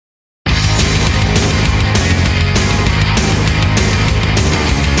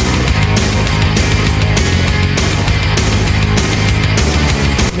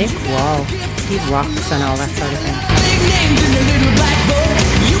rocks and all that sort of thing.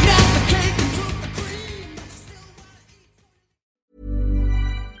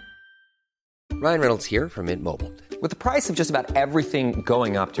 Ryan Reynolds here from Mint Mobile. With the price of just about everything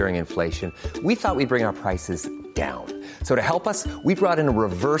going up during inflation, we thought we'd bring our prices down. So to help us, we brought in a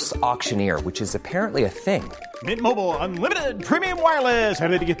reverse auctioneer, which is apparently a thing. Mint Mobile Unlimited Premium Wireless. How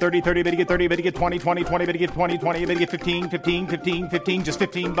to get 30, 30, bit to get 30, bit to get 20, 20, 20, bit to get 20, 20, bit to get 15, 15, 15, 15, just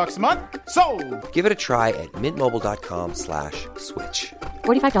 $15 a month? Sold! Give it a try at mintmobile.com/switch.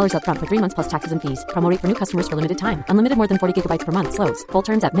 $45 up front for 3 months plus taxes and fees. Promo rate for new customers for limited time. Unlimited more than 40 gigabytes per month. Slows full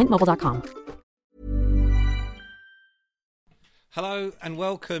terms at mintmobile.com. Hello and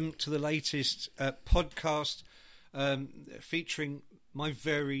welcome to the latest podcast featuring my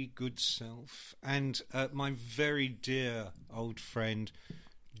very good self and my very dear old friend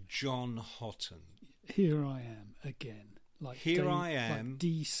John Houghton. Here I am again. Like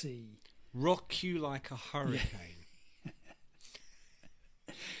DC. Rock you like a hurricane.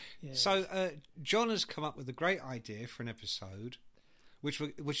 Yes. So John has come up with a great idea for an episode which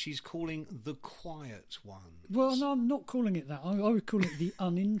he's calling The Quiet One. Well, no, I'm not calling it that. I would call it The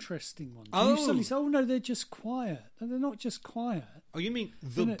Uninteresting One. Oh. You suddenly say, oh, no, they're just quiet. And they're not just quiet. Oh, you mean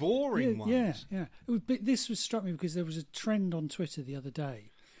the boring ones? Yeah. This struck me because there was a trend on Twitter the other day,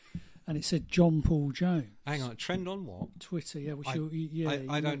 and it said John Paul Jones. Hang on, a trend on what? Twitter, yeah. Which I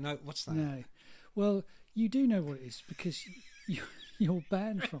don't know. What's that? No. Well, you do know what it is because you're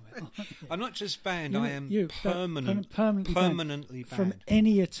banned from it, aren't you? I'm not just banned, I am permanently banned from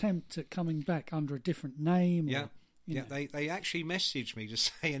any attempt at coming back under a different name. Yeah, or, they actually messaged me to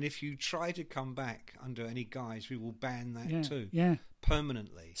say, and if you try to come back under any guise, we will ban that too. Yeah,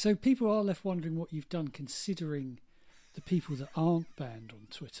 permanently. So people are left wondering what you've done, considering the people that aren't banned on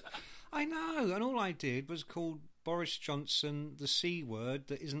Twitter. I know, and all I did was call Boris Johnson the C word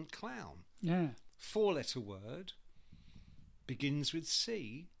that isn't clown. Yeah, 4-letter word. Begins with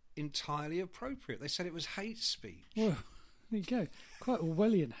C, entirely appropriate. They said it was hate speech. Well, there you go. Quite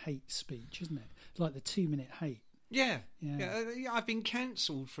Orwellian hate speech, isn't it? Like the 2-minute hate. Yeah. I've been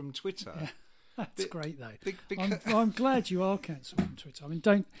cancelled from Twitter. Yeah. That's great, though. Because I'm glad you are cancelled from Twitter. I mean,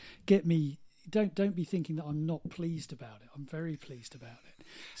 don't get me. Don't be thinking that I'm not pleased about it. I'm very pleased about it.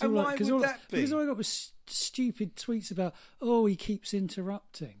 So and why would that be? Because all I got was stupid tweets about, oh, he keeps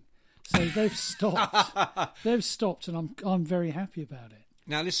interrupting. So they've stopped, and I'm very happy about it.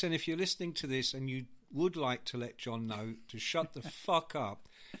 Now listen, if you're listening to this and you would like to let John know to shut the fuck up,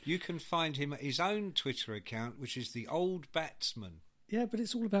 you can find him at his own Twitter account, which is The Old Batsman. Yeah, but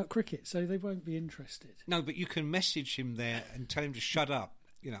it's all about cricket, so they won't be interested. No, but you can message him there and tell him to shut up.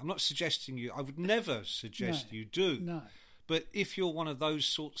 You know, I'm not suggesting you. I would never suggest you do. No. But if you're one of those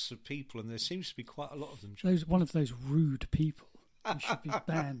sorts of people, and there seems to be quite a lot of them, John. One of those rude people. You should be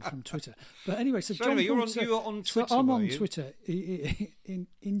banned from Twitter. But anyway, so John, you're on Twitter. So I'm on Twitter,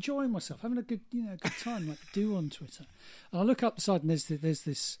 enjoying myself, having a good time, like I do on Twitter. And I look up the side, and there's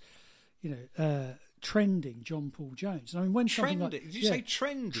this, trending John Paul Jones. And I mean, when trending? Something like, did you say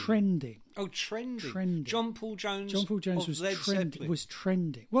trending? Trending. Oh, trending. Trending. John Paul Jones. John Paul Jones was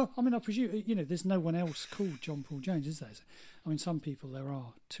trending. Well, I mean, I presume there's no one else called John Paul Jones, is there? I mean, some people there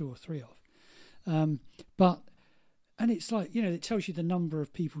are 2 or 3 of, but. And it's like, it tells you the number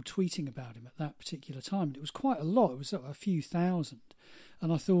of people tweeting about him at that particular time. And it was quite a lot. It was a few thousand.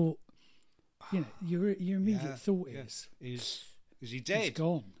 And I thought, your immediate thought is he dead? He's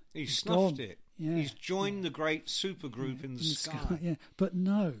gone. He's snuffed it. Yeah. He's joined the great supergroup in the sky. Yeah, but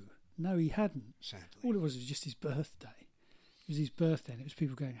no, he hadn't. Sadly. All it was just his birthday. It was his birthday, and it was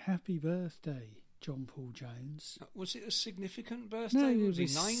people going, "Happy birthday, John Paul Jones." Was it a significant birthday? No, it was he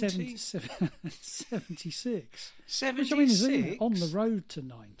 90? 76. 76? Which, I mean, is on the road to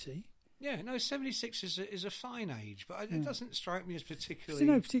 90. Yeah, no, 76 is a fine age, but it doesn't strike me as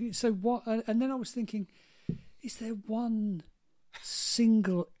particularly... So what? And then I was thinking, is there one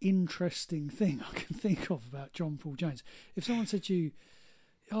single interesting thing I can think of about John Paul Jones? If someone said to you,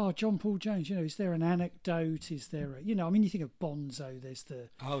 "Oh, John Paul Jones, is there an anecdote? Is there a, I mean, you think of Bonzo, there's the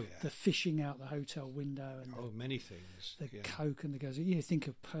fishing out the hotel window and many things. The coke and the guys. You think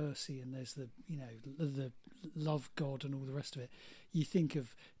of Percy and there's the, the love god and all the rest of it. You think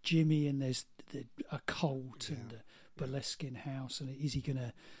of Jimmy and there's a cult and a Boleskine house, and is he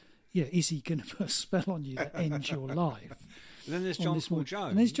gonna put a spell on you that ends your life? And then there's John Paul Jones.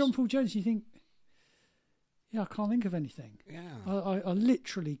 And there's John Paul Jones. You think, I can't think of anything. Yeah, I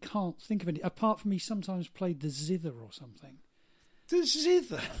literally can't think of any. Apart from he sometimes played the zither or something. The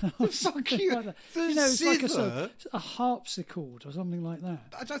zither. The fuck you. Like that. The You know, it's like zither. a harpsichord or something like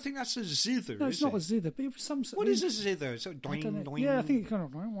that. I don't think that's a zither. No, it's is not it? a zither, but it was some sort. What is a zither? So I doing, don't know. doing. Yeah, I think it kind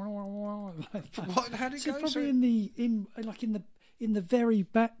of like that. What? How'd it So go? probably Sorry? in the very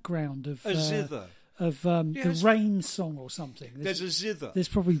background of A zither. of Yes. the Rain song or something. There's a zither. There's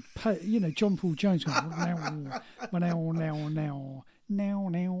probably John Paul Jones going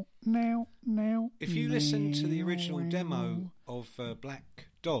now. If you listen to the original demo of Black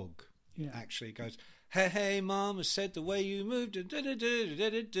Dog, Yeah. actually it goes, hey, hey, Mama said the way you moved, and you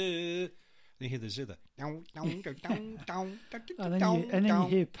hear the zither. And then you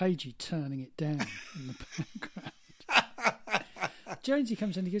hear Pagey turning it down in the background. Jonesy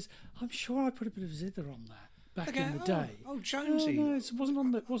comes in and he goes, I'm sure I put a bit of zither on that back in the day. Oh, Jonesy. No, it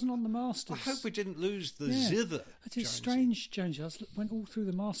wasn't on the Masters. I hope we didn't lose the Yeah. zither. It is Jonesy. strange, Jonesy. Went all through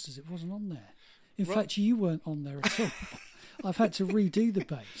the Masters. It wasn't on there. In Right. fact, you weren't on there at all. I've had to redo the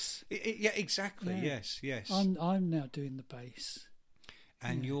bass. Yeah, exactly. Yeah. Yes. I'm now doing the bass.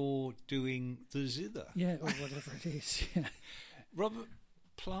 And you're doing the zither. Yeah, or whatever it is. Yeah. Robert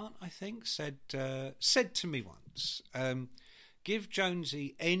Plant, I think, said to me once, give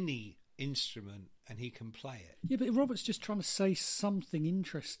Jonesy any instrument and he can play it. Yeah, but Robert's just trying to say something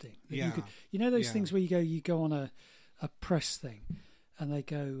interesting. That Yeah. You know those Yeah. things where you go on a press thing and they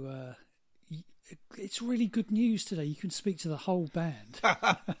go, it's really good news today. You can speak to the whole band.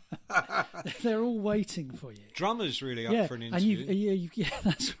 They're all waiting for you. Drummer's really up for an and interview. yeah,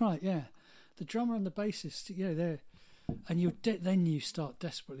 that's right. Yeah, the drummer and the bassist. Yeah, they're, and then you start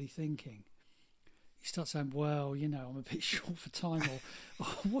desperately thinking. You start saying, "Well, I'm a bit short for time," or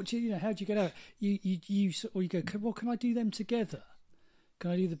 "What do you how do you get out?" Or you go, "Well, can I do them together?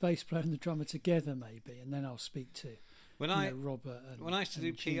 Can I do the bass player and the drummer together, maybe?" And then I'll speak to Robert. When I used to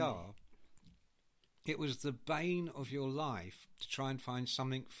do Jimmy. PR, it was the bane of your life to try and find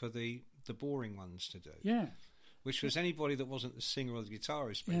something for the boring ones to do. Yeah. Which was anybody that wasn't the singer or the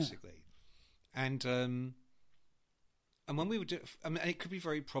guitarist, basically. And when we would do, it could be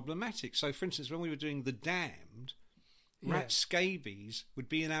very problematic. So, for instance, when we were doing The Damned, Rat Scabies would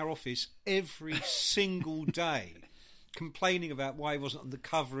be in our office every single day, complaining about why he wasn't on the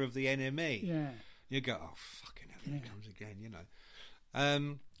cover of the NME. Yeah. You go, oh fucking hell, here it comes again,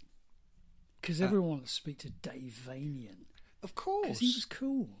 Because everyone wants to speak to Dave Vanian. Of course, Because he was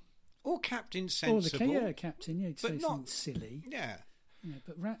cool. or Captain Sensible. Or the Captain, yeah, you'd But say not- something silly. Yeah, Yeah,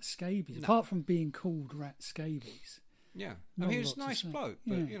 but Rat Scabies, apart from being called Rat Scabies. yeah. Not He a was lot a to nice say. bloke,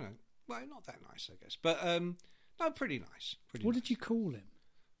 but Yeah. well, not that nice, I guess. But no, pretty nice. What did you call him?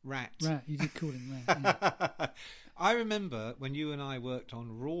 Rat. Rat, you did call him Rat. Yeah. I remember when you and I worked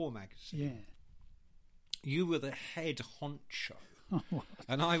on Raw magazine. Yeah. You were the head honcho,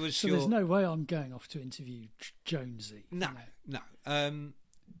 and I was So your. there's no way I'm going off to interview Jonesy. No.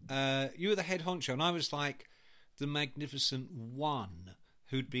 You were the head honcho, and I was like the Magnificent One,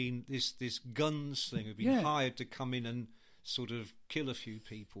 who'd been this gunslinger who'd been hired to come in and sort of kill a few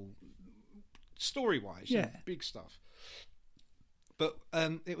people, story-wise, big stuff. But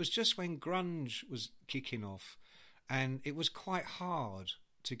it was just when grunge was kicking off, and it was quite hard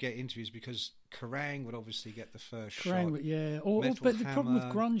to get interviews because Kerrang would obviously get the first shot. But the problem with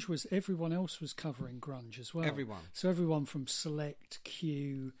grunge was everyone else was covering grunge as well. Everyone. So everyone from Select,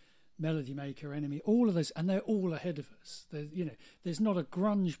 Q, Melody Maker, Enemy, all of those, and they're all ahead of us. There's not a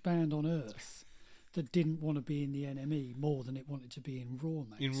grunge band on earth that didn't want to be in the NME more than it wanted to be in Raw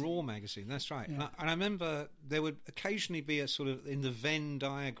magazine. In Raw magazine, that's right. Yeah. And I remember there would occasionally be a sort of, in the Venn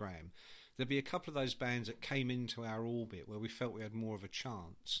diagram, there'd be a couple of those bands that came into our orbit where we felt we had more of a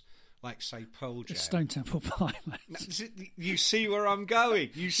chance, like, say, Pearl Jam. Stone Temple Pilots. Now, you see where I'm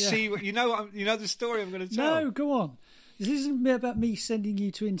going. You see what you know the story I'm going to tell. No, go on. This isn't about me sending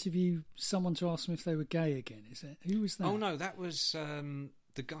you to interview someone to ask them if they were gay again, is it? Who was that? Oh no, that was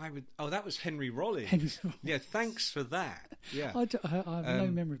the guy with. Oh, that was Henry Rollins. Henry Rollins. Yeah, thanks for that. Yeah, I have no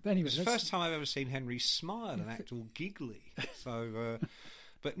memory. But anyway, it was the first time I've ever seen Henry smile and act all giggly. So,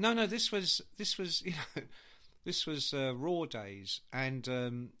 but no, this was This was Raw days,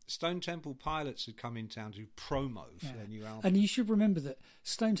 and Stone Temple Pilots had come in town to promo for their new album. And you should remember that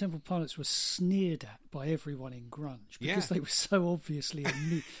Stone Temple Pilots were sneered at by everyone in grunge because they were so obviously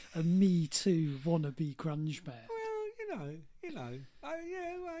a Me Too wannabe grunge band. Well, you know.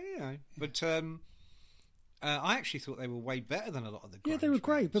 But I actually thought they were way better than a lot of the grunge Yeah, they were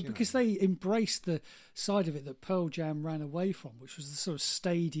great, bands, but because they embraced the side of it that Pearl Jam ran away from, which was the sort of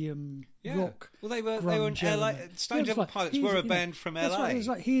stadium rock. Well, they were in grunge LA. element. Stone Temple Pilots were a band from LA. That's right. It was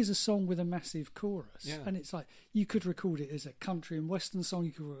like, here's a song with a massive chorus, Yeah. and it's like you could record it as a country and western song,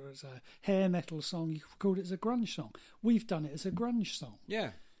 you could record it as a hair metal song, you could record it as a grunge song. We've done it as a grunge song.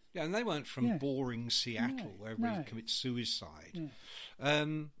 Yeah, and they weren't from boring Seattle where everybody commits suicide.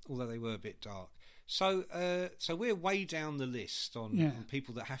 Although they were a bit dark. So we're way down the list on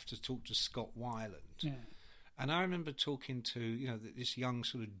people that have to talk to Scott Weiland. Yeah. And I remember talking to, this young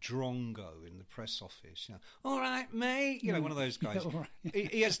sort of drongo in the press office. All right, mate. One of those guys. Yeah, all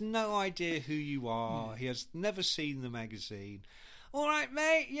right. He has no idea who you are. Yeah. He has never seen the magazine. All right,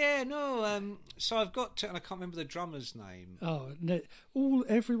 mate. Yeah, no. So I've got to, and I can't remember the drummer's name. Oh, no.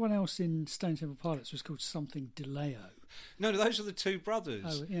 Everyone else in Stone Temple Pilots was called something DeLeo. No, those are the two brothers.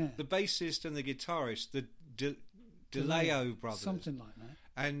 Oh, yeah. The bassist and the guitarist, the DeLeo brothers. Something like that.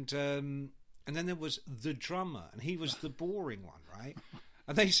 And then there was the drummer, and he was the boring one, right?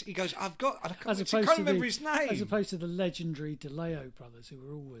 And he goes, I can't remember his name. As opposed to the legendary DeLeo brothers, who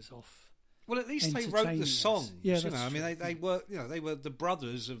were always off. Well, at least they wrote the songs. Yeah, that's I mean, they were, they were the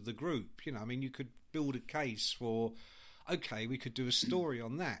brothers of the group. I mean, you could build a case for, okay, we could do a story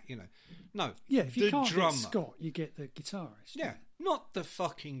on that. No. Yeah, if you can't drummer. get Scott, you get the guitarist. Yeah, not the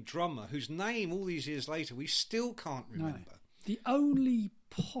fucking drummer whose name all these years later we still can't remember. No. The only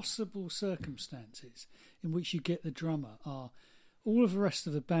possible circumstances in which you get the drummer are all of the rest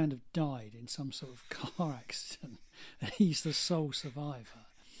of the band have died in some sort of car accident and he's the sole survivor.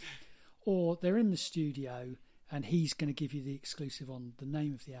 Or they're in the studio and he's going to give you the exclusive on the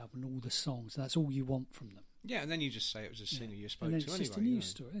name of the album and all the songs. That's all you want from them. Yeah, and then you just say it was a singer you spoke and to it's anyway. Just a news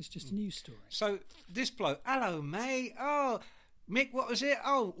story. It's just a news story. So this bloke, hello, mate. Oh, Mick, what was it?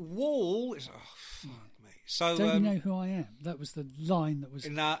 Oh, Wall. Fuck, mate. So, don't you know who I am? That was the line that was.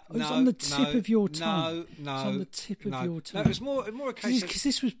 It was on the tip of your tongue. No, it was on the tip of your tongue. No, it was more a case because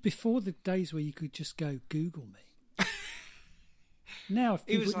this was before the days where you could just go Google me. Now,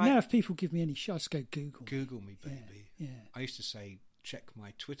 if people give me any shit, I just go Google. Google me, baby. Yeah. I used to say check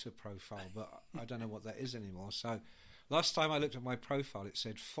my Twitter profile, but I don't know what that is anymore. So, last time I looked at my profile, it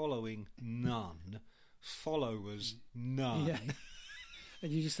said following none, followers none. Yeah.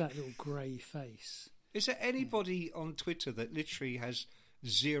 And you just that little grey face. Is there anybody on Twitter that literally has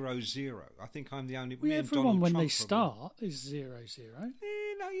 00? I think I'm the only. Well, everyone Donald when Trump they start is 00.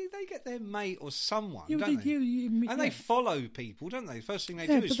 No, they get their mate or someone, Yeah, don't they? And they follow people, don't they? First thing they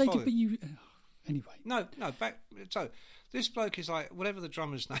do is follow. Anyway. No. So this bloke is like whatever the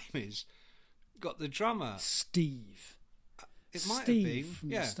drummer's name is. Got the drummer Steve. It might Steve have been. From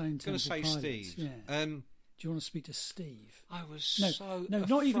the Stone Temple going to say Pilots. Steve. Yeah. Do you want to speak to Steve? I was so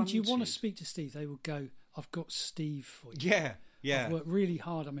not even. Do you want to affronted. speak to Steve? They would go. I've got Steve for you. Yeah. I've worked really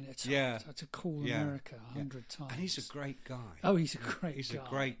hard. I mean, it's hard to call America 100 times. And he's a great guy. Oh, he's a great guy. He's a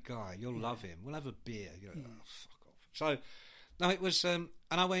great guy. You'll love him. We'll have a beer. You're like, oh, fuck off. So, no, it was, and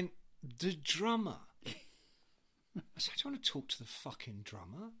I went, the drummer. I said, do you want to talk to the fucking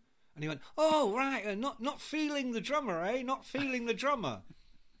drummer? And he went, oh, right, not feeling the drummer, eh? Not feeling the drummer.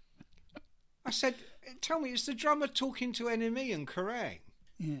 I said, tell me, is the drummer talking to NME and Kerrang?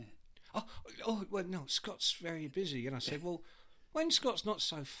 Yeah. Oh, well, no, Scott's very busy. And I said, well, when Scott's not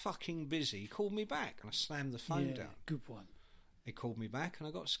so fucking busy, call me back. And I slammed the phone down. Good one. He called me back and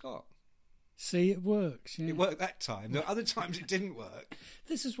I got Scott. See, it works. Yeah. It worked that time. There were other times it didn't work.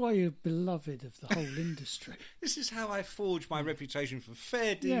 This is why you're beloved of the whole industry. This is how I forged my reputation for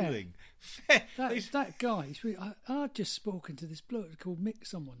fair dealing. Yeah. That guy, I've just spoken to this bloke called Mick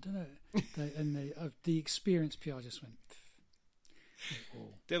someone, don't know. The experienced PR just went...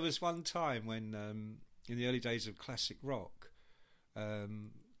 There was one time when, in the early days of classic rock,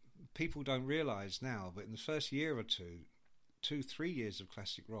 people don't realise now, but in the first year or 3 years of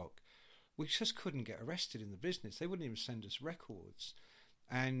classic rock, we just couldn't get arrested in the business. They wouldn't even send us records.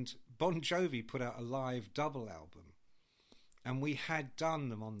 And Bon Jovi put out a live double album, and we had done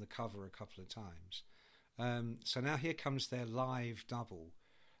them on the cover a couple of times. So now here comes their live double,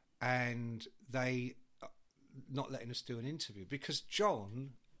 and they not letting us do an interview because John,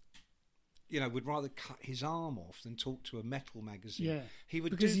 would rather cut his arm off than talk to a metal magazine. Yeah, he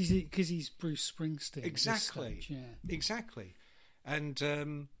would because he's Bruce Springsteen. Exactly. At this stage, exactly. And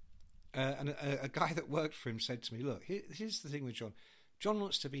a guy that worked for him said to me, "Look, here's the thing with John. John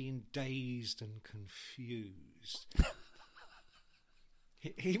wants to be in dazed and confused.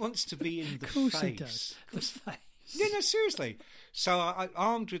 he wants to be in the face. Of course he does. The face. Yeah, no, seriously. So I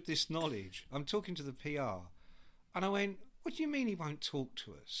armed with this knowledge, I'm talking to the PR, and I went, what do you mean he won't talk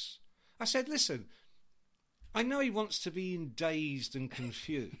to us? I said, listen, I know he wants to be in Dazed and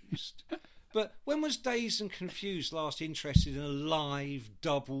Confused, but when was Dazed and Confused last interested in a live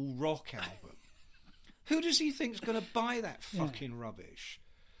double rock album? Who does he think's going to buy that fucking rubbish?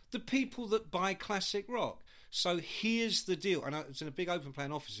 The people that buy classic rock. So here's the deal. And I was in a big open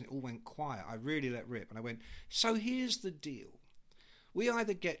plan office and it all went quiet. I really let rip. And I went, so here's the deal. We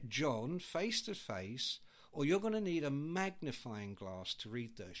either get John face to face, or you're going to need a magnifying glass to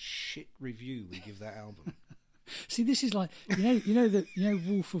read the shit review we give that album. See, this is like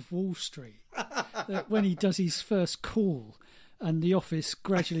Wolf of Wall Street, when he does his first call, and the office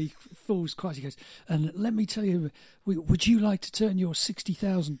gradually falls quiet. He goes, and let me tell you, would you like to turn your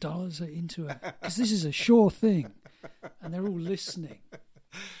 $60,000 into because this is a sure thing, and they're all listening.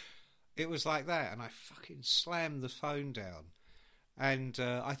 It was like that, and I fucking slammed the phone down. And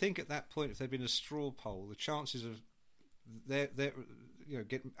I think at that point, if there'd been a straw poll, the chances of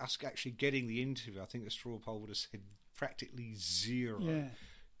us actually getting the interview, I think the straw poll would have said practically zero. Yeah.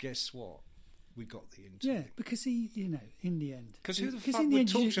 Guess what? We got the interview. Yeah, because he, in the end. Because who the fuck would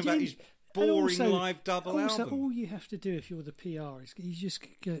talk about his boring live double album? Also, all you have to do if you're the PR is you just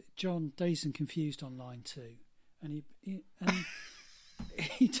get John Dazed and Confused online too, and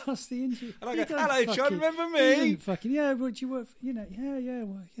he does the interview. And I go, hello, John, remember me? Yeah, would you work for, yeah.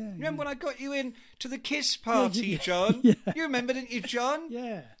 Remember when I got you in to the Kiss party, John? Yeah. You remember, didn't you, John?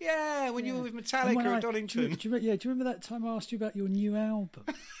 Yeah. Yeah, when you were with Metallica at Donington. Do you remember that time I asked you about your new album?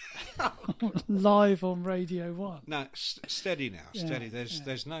 Live on Radio 1. No, steady now, steady.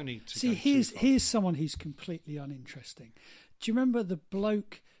 There's no need to see, go here's someone who's completely uninteresting. Do you remember the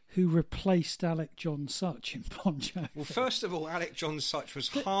bloke who replaced Alec John Such in Bon Jovi? Well, first of all, Alec John Such was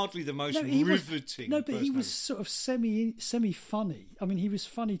hardly the most riveting. But he was sort of semi-funny. I mean, he was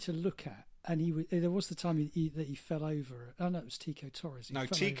funny to look at. And there was the time that he fell over. Oh, no, it was Tico Torres.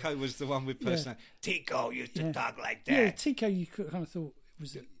 Tico was the one with personality. Yeah. Tico used to talk like that. Yeah, Tico, you kind of thought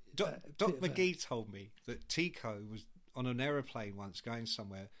was... Doc McGee told me that Tico was on an aeroplane once going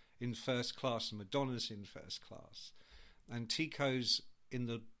somewhere in first class, and Madonna's in first class. And Tico's in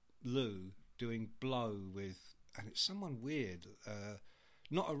the loo doing blow with, and it's someone weird,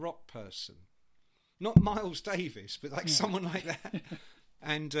 not a rock person, not Miles Davis, but like someone like that.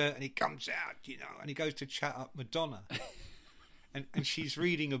 And he comes out, and he goes to chat up Madonna, and she's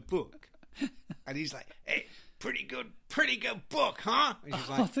reading a book, and he's like, "Hey, pretty good book, huh?" And she's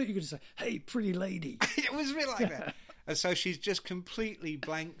like, I thought you were going to say, "Hey, pretty lady." It was a bit like that. And so she's just completely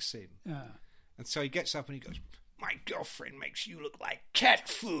blanks him. And so he gets up and he goes, "My girlfriend makes you look like cat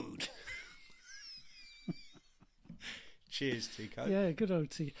food." Cheers, Tico. Yeah, good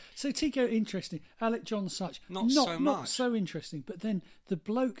old Tico. So Tico, interesting. Alec John Such, not so much. Not so interesting. But then the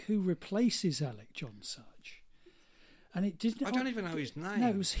bloke who replaces Alec John Such, and it didn't. I don't even know his name. No,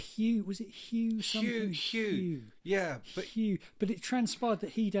 it was Hugh. Was it Hugh something? Hugh. Yeah, but Hugh. But it transpired that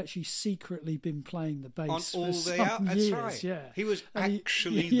he'd actually secretly been playing the bass on all for some that's years. right. Yeah, he was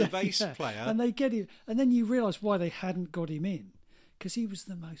actually the bass player. And they get him, and then you realise why they hadn't got him in, because he was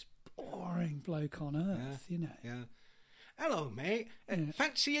the most boring bloke on earth. Yeah. Hello, mate.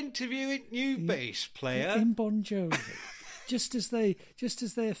 Fancy interviewing new bass player in Bon Jovi, just as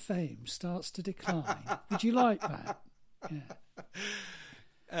their fame starts to decline. Would you like that?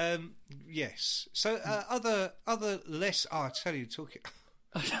 Yeah. Yes. So other less. Oh, I tell you, talking.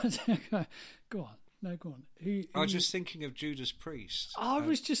 Go on. No, go on. Who I was just thinking of Judas Priest. I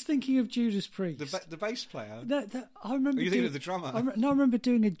was just thinking of Judas Priest, the bass player. I remember. Are you thinking of the drummer? I remember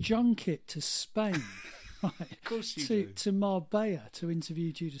doing a junket to Spain. Right, of course you do. To Marbella to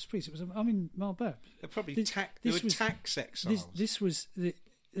interview Judas Priest. It was, Marbella. They're probably tax exiles.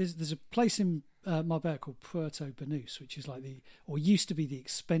 There's a place in Marbella called Puerto Banús, which is like used to be the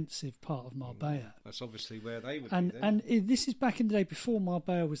expensive part of Marbella. That's obviously where they would be. And this is back in the day before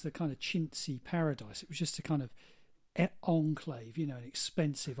Marbella was the kind of chintzy paradise. It was just a kind of enclave, an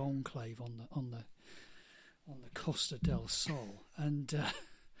expensive enclave on the Costa del Sol,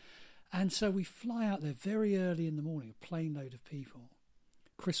 and so we fly out there very early in the morning, a plane load of people.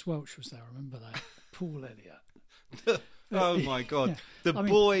 Chris Welch was there, remember that? Paul Elliott. Oh my God! Yeah.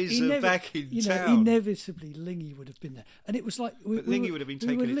 Boys are back in town. Inevitably, Lingy would have been there, and it was like Lingy would have been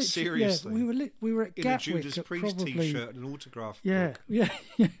taking it seriously. Yeah, we were at Gatwick in a Judas Priest T-shirt and an autograph book.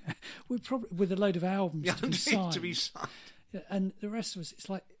 Yeah. We're probably with a load of albums to be signed. Yeah, and the rest of us,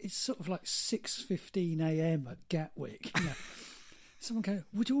 it's sort of like 6:15 a.m. at Gatwick. Someone go,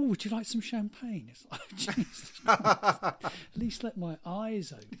 would you like some champagne? It's like, Jesus Christ. At least let my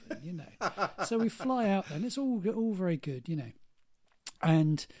eyes open, So we fly out there, and it's all very good,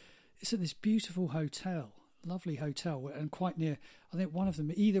 And it's at this beautiful hotel, lovely hotel, and quite near. I think one of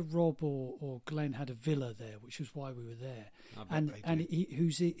them, either Rob or Glenn, had a villa there, which was why we were there. And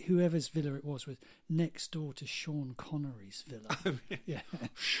whoever's villa it was next door to Sean Connery's villa. Oh, yeah.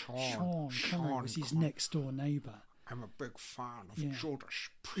 Sean Connery was his next door neighbour. I'm a big fan of Judas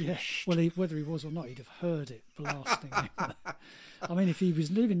Priest. Yeah. Well, whether he was or not, he'd have heard it blasting. I mean, if he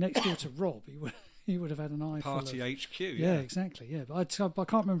was living next door to Rob, he would have had an eye Party full of... HQ, yeah, exactly. Yeah, but I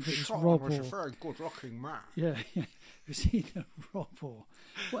can't remember if it was Sean Rob was or... a very good-looking man. Yeah, it was either Rob or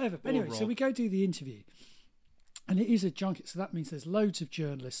whatever. But anyway, so we go do the interview, and it is a junket, so that means there's loads of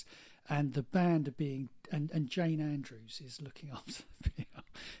journalists, and the band are being... And Jane Andrews is looking after the PR,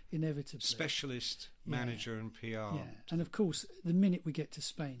 inevitably. Specialist manager and PR. Yeah, and of course, the minute we get to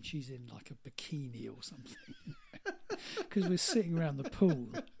Spain, she's in like a bikini or something, because we're sitting around the pool.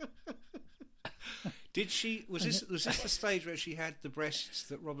 Did she? Was this the stage where she had the breasts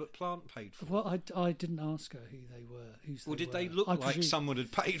that Robert Plant paid for? Well, I didn't ask her who they were. Or did they look like someone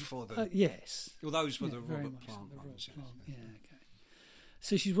had paid for them? Yes. Well, those were the very Robert much Plant the ones. Robert Plant, yeah, okay.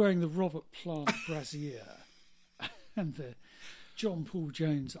 So she's wearing the Robert Plant brassiere and the John Paul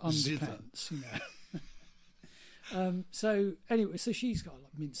Jones underpants, you know. So anyway, so she's got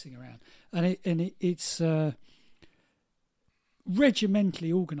like mincing around, and it's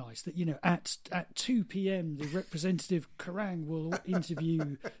regimentally organised that, you know, at 2 p.m. the representative Kerrang will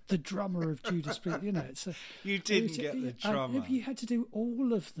interview the drummer of Judas Priest. You know, you didn't get the drummer. You had to do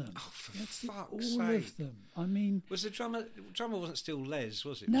all of them. Oh, for fuck's sake! All of them. I mean, was the drummer wasn't still Les,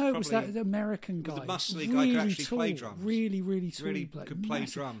 was it? No, it was that the American guy, the muscly really guy who could actually tall, play drums. Really, really tall. Really could play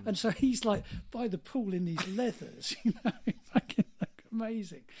drums. And so he's like by the pool in these leathers, you know, it's like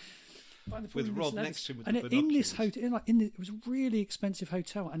amazing. With Rob next to him with and the binoculars. in this hotel, it was a really expensive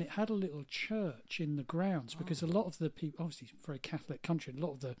hotel, and it had a little church in the grounds because a lot of the people, obviously it's a very Catholic country, and a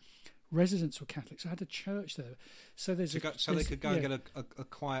lot of the residents were Catholic, so I had a church there. So they could go and get a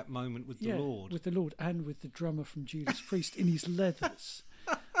quiet moment with the Lord. With the Lord, and with the drummer from Judas Priest in his leathers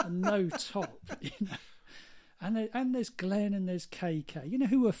and no top, you know. And there's Glenn and there's KK, you know,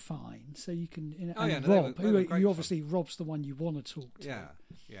 who are fine. So you can, you know, and Rob, who obviously Rob's the one you want to talk to.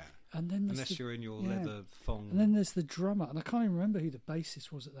 Yeah. And then unless you're in your leather thong. And then there's the drummer, and I can't even remember who the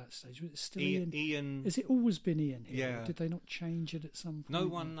bassist was at that stage. Was it still Ian? Has it always been Ian here? Yeah. Or did they not change it at some point? No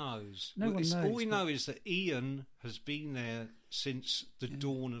one knows. No one knows. All we know is that Ian has been there since the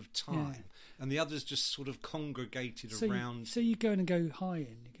dawn of time, and the others just sort of congregated around. So you go in and go, hi,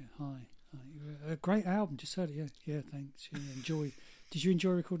 Ian. You go, hi. A great album, just heard it. Yeah, thanks. Yeah, enjoy. Did you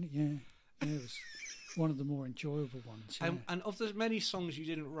enjoy recording it? Yeah, it was one of the more enjoyable ones. Yeah. And of the many songs you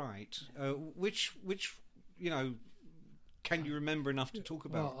didn't write, which you know, can you remember enough to talk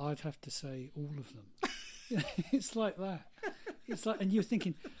about? Well, I'd have to say all of them. It's like that. It's like, and you're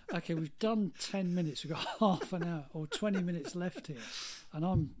thinking, okay, we've done 10 minutes, we've got half an hour or 20 minutes left here, and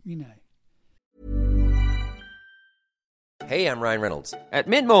I'm, you know. Hey, I'm Ryan Reynolds. At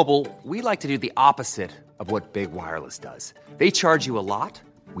Mint Mobile, we like to do the opposite of what Big Wireless does. They charge you a lot.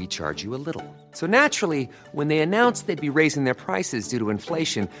 We charge you a little. So naturally, when they announced they'd be raising their prices due to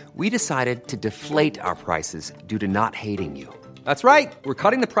inflation, we decided to deflate our prices due to not hating you. That's right. We're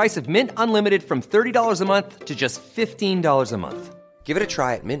cutting the price of Mint Unlimited from $30 a month to just $15 a month. Give it a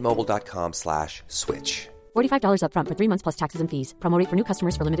try at mintmobile.com/switch. $45 up front for 3 months plus taxes and fees. Promo rate for new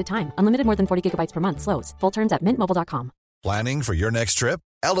customers for limited time. Unlimited more than 40 gigabytes per month. Slows full terms at mintmobile.com. Planning for your next trip?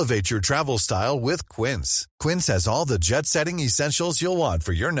 Elevate your travel style with Quince. Quince has all the jet-setting essentials you'll want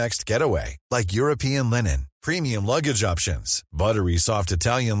for your next getaway, like European linen, premium luggage options, buttery soft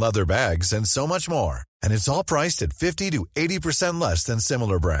Italian leather bags, and so much more. And it's all priced at 50 to 80% less than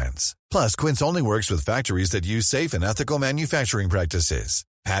similar brands. Plus, Quince only works with factories that use safe and ethical manufacturing practices.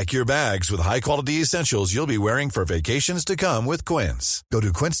 Pack your bags with high-quality essentials you'll be wearing for vacations to come with Quince. Go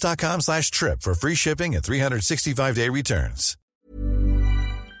to quince.com/trip for free shipping and 365-day returns.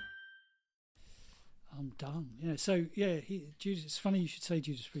 I'm done. Yeah. So Judas. It's funny you should say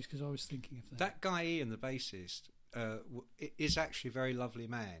Judas Priest because I was thinking of that. That guy Ian, the bassist, is actually a very lovely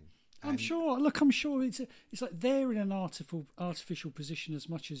man. I'm sure. Look, I'm sure it's like they're in an artificial position as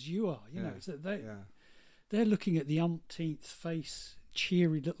much as you are. You know, so they're looking at the umpteenth face.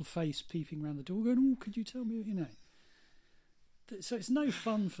 Cheery little face peeping around the door going, oh, could you tell me, you know. So it's no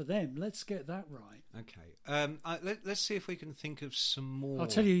fun for them. Let's get that right. Okay. Let's see if we can think of some more. I'll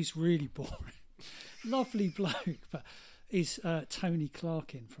tell you who's really boring. Lovely bloke, but is Tony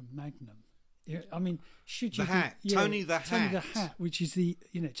Clarkin from Magnum. I mean, should you... Tony the Tony the Hat, which is the,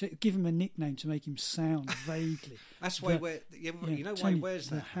 you know, to give him a nickname to make him sound vaguely. That's why you know why he wears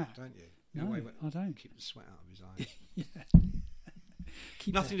that hat, don't you? No, I don't. Keep the sweat out of his eyes. Yeah.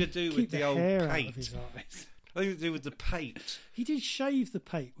 Nothing to do keep with the old hair out pate. of his eyes. Nothing to do with the pate. He did shave the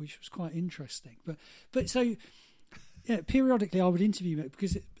pate, which was quite interesting. But so periodically I would interview him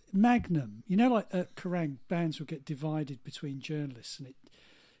because Magnum, like at Kerrang, bands would get divided between journalists, and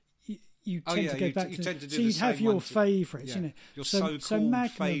you tend to go back to. Tend to do so you'd have your favourites, Your so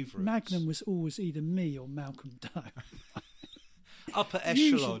favourites. Magnum was always either me or Malcolm Doe. Upper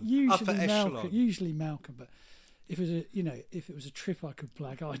echelon. Usually Malcolm, but if it was a trip I could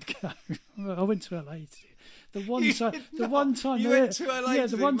blag, I'd go. I went to LA the one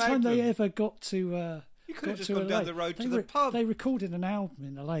time they ever got to. You could have just gone down the road to the pub. They recorded an album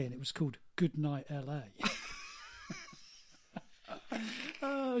in LA, and it was called Good Night LA.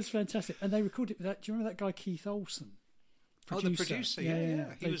 Oh, it was fantastic, and they recorded it with that. Do you remember that guy Keith Olsen? The producer, yeah.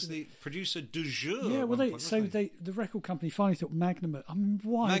 He was the producer du jour. Yeah, well, the record company finally thought Magnum. I mean,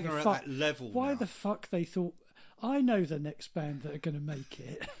 why Magnum the fuck? At that level why now. the fuck they thought? I know the next band that are going to make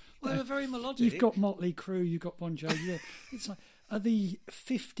it. Well, they're very melodic. You've got Motley Crue, you've got Bon Jovi. Yeah. It's like, are the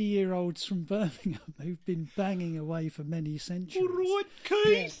 50-year-olds from Birmingham who've been banging away for many centuries? All right,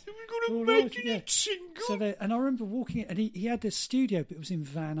 Keith, we're going to make it single. So and I remember walking in, and he had a studio, but it was in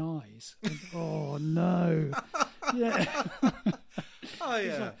Van Nuys. And, oh no! Yeah. Oh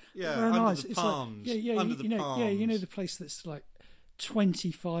yeah, like, under the palms. Under the palms. Yeah, you know the place that's like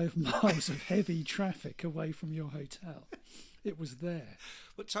 25 miles of heavy traffic away from your hotel. It was there.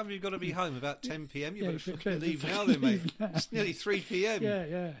 What time have you got to be home? About 10 p.m? You better fucking leave now then, mate. It's nearly 3 p.m.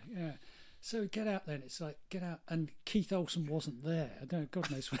 Yeah. So get out then. It's like, get out. And Keith Olsen wasn't there. I don't know,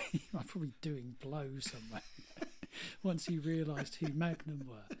 God knows where I'm probably doing blow somewhere. Once he realised who Magnum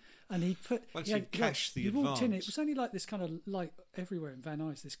were. And he'd put... Once he cashed the advance. Walked in, it was only like this kind of, like everywhere in Van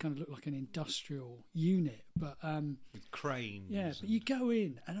Nuys, this kind of looked like an industrial unit. But with cranes. Yeah, but you go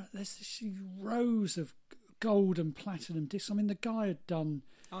in and there's this rows of gold and platinum discs. I mean, the guy had done...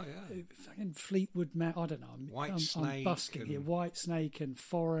 Oh, yeah. Fucking Fleetwood Mac, I don't know. I'm busking here. White Snake and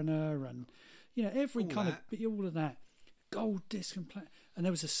Foreigner and, every kind of... All of that. Gold disc and platinum. And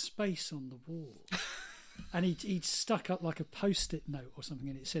there was a space on the wall. And he'd stuck up like a post-it note or something,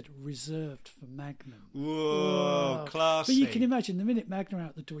 and it said "reserved for Magnum." Whoa, classy! But you can imagine the minute Magnum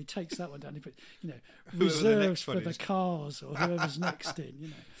out the door, he takes that one down. He put, reserved for the Cars or whoever's next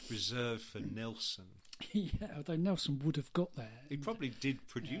in. Reserved for Nelson. Yeah, although Nelson would have got there. He probably did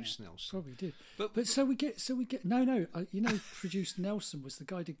produce Nelson. Probably did. But so we get. No. Produced Nelson was the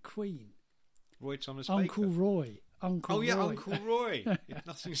guy who did Queen. Roy Thomas Uncle Baker. Roy. Uncle Roy. Uncle Roy.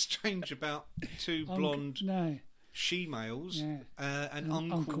 Nothing strange about two blonde she-males and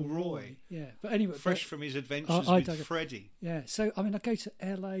Uncle Roy. Yeah, but anyway, fresh from his adventures with Freddie. Yeah, so I go to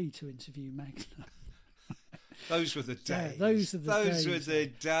LA to interview Magnum. Those were the days. Those were the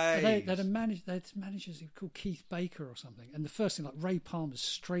days. They had managers called Keith Baker or something, and the first thing, like Ray Palmer's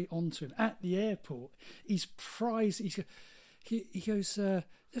straight onto him at the airport. He's prized. He goes,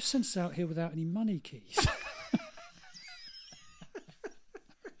 they've sent us out here without any money, Keith.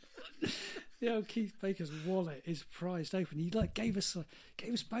 Keith Baker's wallet is prized open. He gave us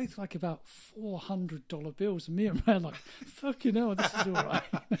both about $400 bills, and me and Ray like, fucking hell, this is all right.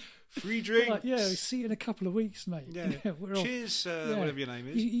 Free drinks. See you in a couple of weeks, mate. Yeah, we're cheers, whatever your name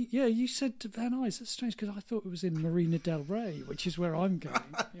is. You said to Van Nuys. That's strange because I thought it was in Marina del Rey, which is where I'm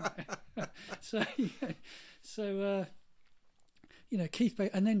going. So Keith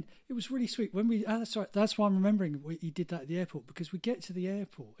Baker, and then it was really sweet when we. That's right. That's why I'm remembering he did that at the airport, because we get to the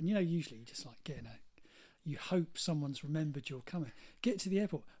airport, and usually you just like you hope someone's remembered you're coming. Get to the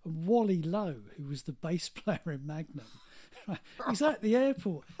airport, and Wally Lowe, who was the bass player in Magnum, he's at the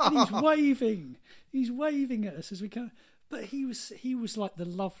airport and he's waving. He's waving at us as we come. But he was like the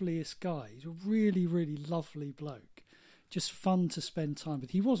loveliest guy. He's a really, really lovely bloke. Just fun to spend time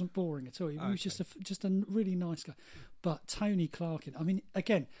with. He wasn't boring at all. He was just a really nice guy. But Tony Clarkin, I mean,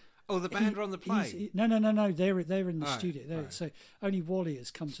 again... Oh, the band are on the plane? No. They're in the studio. So only Wally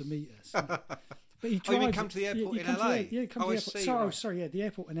has come to meet us. But he drives... Oh, you come to the airport in LA? He come to the airport. Sorry, the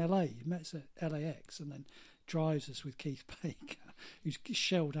airport in LA. He met us at LAX and then drives us with Keith Baker, who's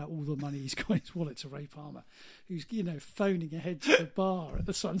shelled out all the money he's got in his wallet to Ray Palmer, who's phoning ahead to the bar at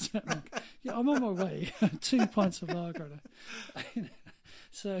the Sunset Bank. Yeah, I'm on my way. 2 pints of lager.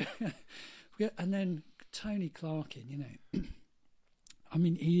 So, and then Tony Clarkin, I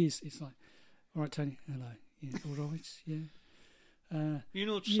mean, he is. It's like, all right, Tony, hello. Yeah, all right, yeah.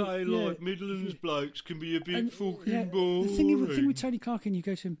 Midlands blokes can be a bit fucking boring. The thing with Tony Clarkin, you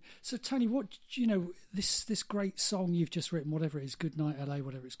go to him. So Tony, what this great song you've just written, whatever it is, Good Night LA,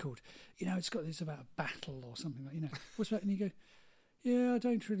 whatever it's called. It's about a battle or something like. What's that? And you go, yeah, I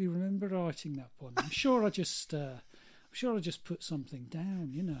don't really remember writing that one. I'm sure I just sure I just put something down,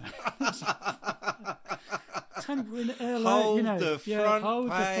 you know. Tambourine LA, Hold you know. the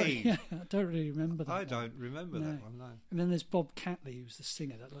front page. I don't really remember that. I don't remember that one, no. And then there's Bob Catley, who's the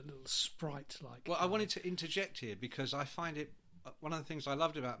singer, that little sprite-like. Well, I wanted to interject here because I find it one of the things I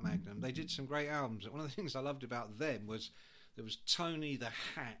loved about Magnum. They did some great albums. One of the things I loved about them was there was Tony the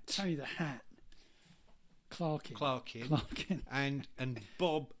Hat. Tony the Hat. Clarkin. And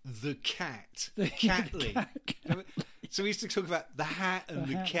Bob the Cat. The Catley. Catley. So we used to talk about the hat and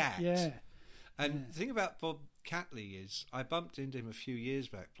the cat. Yeah. And the thing about Bob Catley is I bumped into him a few years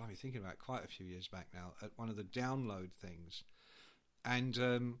back, blimey, thinking about quite a few years back now, at one of the Download things.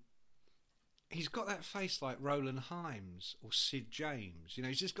 And he's got that face like Roland Himes or Sid James. You know,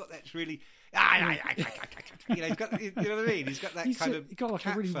 he's just got that really... you know, he's got, you know what I mean? He's got that he's got like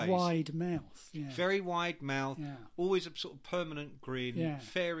a really face. Wide mouth. Yeah. Very wide mouth. Yeah. Always a sort of permanent grin. Yeah.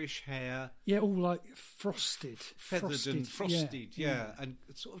 Fairish hair. Yeah, all like frosted. Feathered and frosted, yeah. And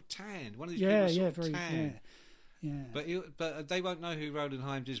sort of tanned. One of these people sort of tanned. Yeah. But they won't know who Roland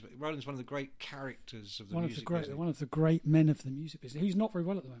Himes is. But Roland's one of the great characters of the music business. One of the great men of the music business. Who's not very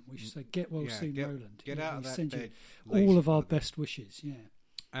well at the moment. We should say, get well soon, Roland. Get out of that send bed. You all of our best wishes. Yeah.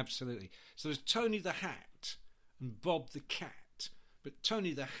 Absolutely. So there's Tony the Hat and Bob the Cat. But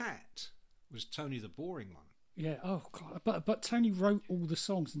Tony the Hat was Tony the boring one. Yeah. Oh God. But Tony wrote all the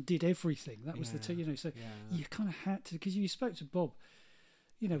songs and did everything. That was you know. So you kind of had to, because you spoke to Bob.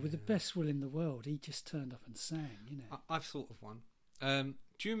 You know, with the best will in the world, he just turned up and sang. You know. I've thought of one.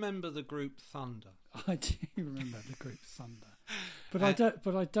 Do you remember the group Thunder? I do remember the group Thunder, but I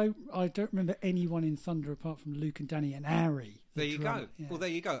don't remember anyone in Thunder apart from Luke and Danny and Harry. There you go. Yeah. Well, there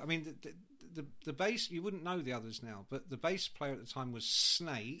you go. I mean, the bass, you wouldn't know the others now, but the bass player at the time was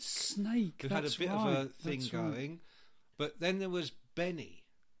Snake. Snake, who had a bit of a thing going. But then there was Benny,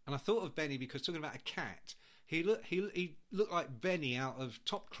 and I thought of Benny because talking about a cat, he looked like Benny out of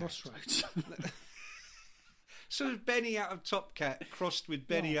Top Cat. Crossroads. Sort of Benny out of Top Cat crossed with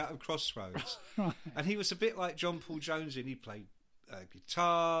Benny out of Crossroads. Right. And he was a bit like John Paul Jones he played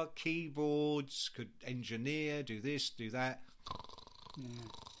guitar, keyboards, could engineer, do this, do that.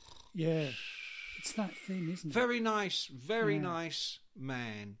 Yeah. It's that thing, isn't it? Very nice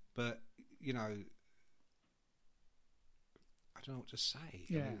man, but, you know, I don't know what to say.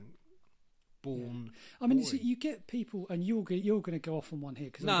 Yeah. I mean, you get people, and you're going to go off on one here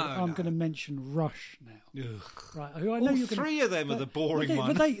because I'm going to mention Rush now. Ugh. Right? Who I know you're three of them are the boring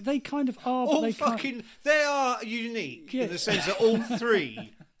one. But they kind of are. They are unique in the sense that all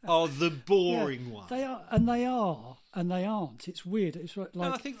three are the boring one. They are, and they aren't. It's weird. It's like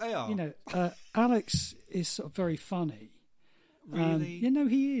no, I think they are. You know, Alex is sort of very funny. Really?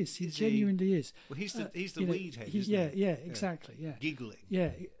 He is. He genuinely is. Well, he's the weed head, isn't he? Yeah, exactly. Yeah, giggling.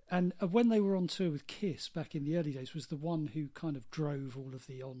 Yeah, and when they were on tour with Kiss back in the early days, was the one who kind of drove all of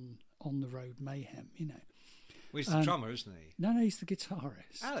the on the road mayhem. You know. Well, he's the drummer, isn't he? No, he's the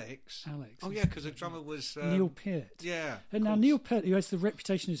guitarist. Alex. Oh yeah, because the drummer was Neil Peart. Yeah. And now Neil Peart, who has the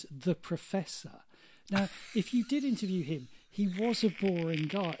reputation as the Professor. Now, if you did interview him, he was a boring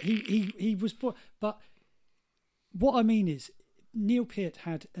guy. He was boring, but what I mean is, Neil Peart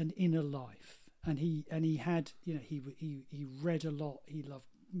had an inner life, and he had, you know, he read a lot. He loved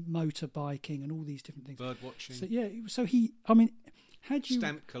motorbiking and all these different things. Bird watching. So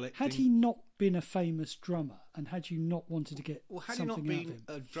stamp collecting. Had he not been a famous drummer, and had you not wanted to get had something he not been out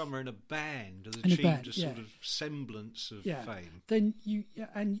of him, a drummer in a band and achieved a sort of semblance of fame, then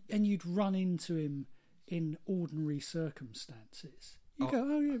you'd run into him in ordinary circumstances. You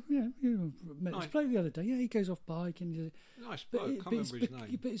go, let's play the other day. Yeah, he goes off biking. Nice bloke. Can't remember his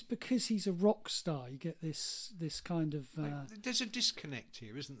name. But it's because he's a rock star. You get this kind of. There's a disconnect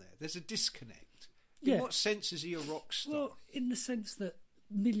here, isn't there? There's a disconnect. Yeah. In what sense is he a rock star? Well, in the sense that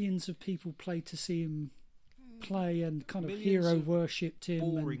millions of people played to see him play and kind of hero worshipped him.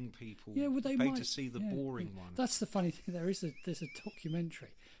 Boring people. Yeah, they pay to see the boring one. That's the funny thing. There's a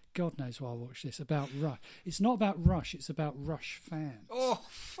documentary. God knows why I watched this, about Rush. It's not about Rush, it's about Rush fans. Oh,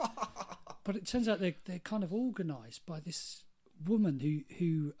 fuck. But it turns out they're kind of organised by this woman who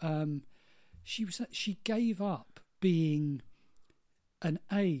she gave up being an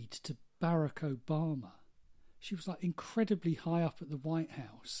aide to Barack Obama. She was like incredibly high up at the White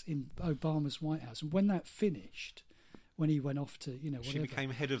House, in Obama's White House. And when that finished, when he went off to, whatever. She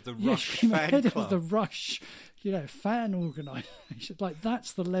became head of the Rush fan head club. Of the Rush, fan organisation. Like,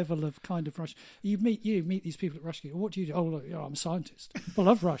 that's the level of kind of Rush. You meet these people at Rush. What do you do? Oh, look, I'm a scientist. I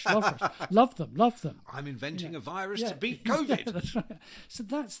love Rush. Love them. I'm inventing a virus to beat COVID. Yeah, that's right. So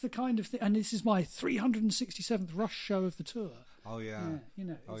that's the kind of thing. And this is my 367th Rush show of the tour. Oh, yeah.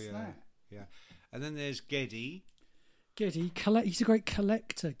 It's that. Yeah. And then there's Geddy. Geddy, he's a great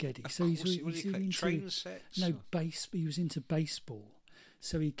collector, Geddy. Of so course, he's was he into train sets? No, he was into baseball,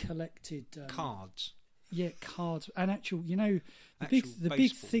 so he collected cards. Yeah, cards and actual. You know, the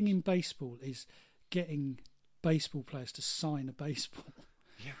big thing in baseball is getting baseball players to sign a baseball.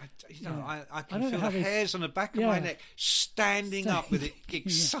 Yeah, I can feel the hairs on the back of my neck standing up with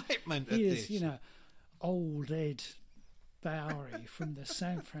excitement at this. He is, old Ed Bowery from the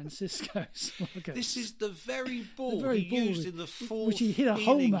San Francisco Sluggers. This is the very ball he used in the fourth which he hit a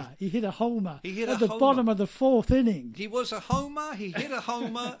inning. homer. He hit a homer at the bottom of the fourth inning. He was a homer, he hit a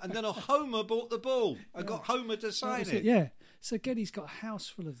homer, and then a homer bought the ball. I got Homer to sign it. Yeah. So Geddy's got a house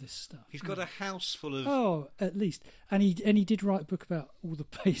full of this stuff. He's got a house full of... Oh, at least. And he did write a book about all the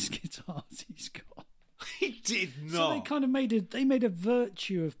bass guitars he's got. He did not. So they kind of made a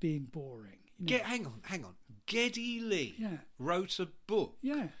virtue of being boring. Hang on. Geddy Lee wrote a book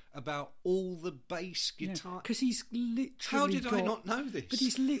about all the bass guitar. Because he's literally How did I not know this? But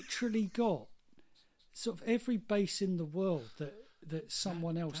he's literally got sort of every bass in the world that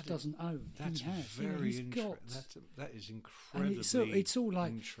someone else doesn't own. That's he has. very interesting. That is incredibly it's all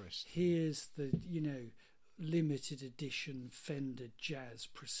like, interesting. Here's the, limited edition Fender Jazz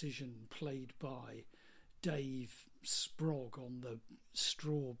Precision played by Dave Sprogg on the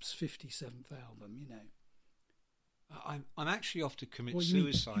Strawbs 57th album, I'm actually off to commit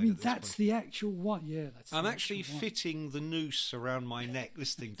suicide. You mean that's the actual one? Yeah, that's. I'm actually fitting the noose around my neck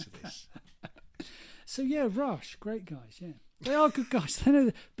listening to this. So Rush, great guys. Yeah, they are good guys. They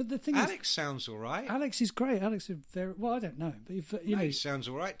know, but the thing Alex sounds all right. Alex is great. Alex is very well. I don't know, but he sounds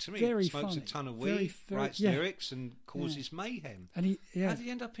all right to me. Very Smokes funny. a ton of weed, writes lyrics, and causes mayhem. And how did he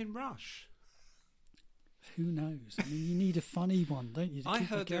end up in Rush? Who knows? I mean, you need a funny one, don't you? I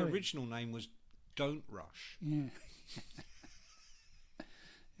heard their original name was Don't Rush. Yeah.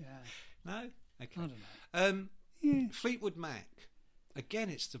 No? Okay. I don't know. Fleetwood Mac. Again,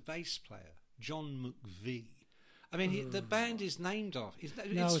 it's the bass player, John McVie. I mean, the band is named off.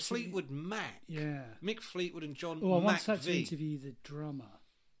 It's Fleetwood Mac. Yeah. Mick Fleetwood and John I McVie. once had to interview the drummer.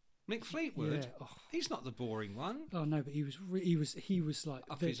 Mick Fleetwood? Yeah. Oh. He's not the boring one. Oh, no, but he was like...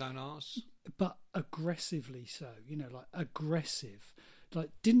 Up his own arse? But aggressively so, like aggressive.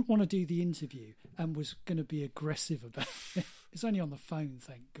 Like, didn't want to do the interview and was going to be aggressive about it. It's only on the phone,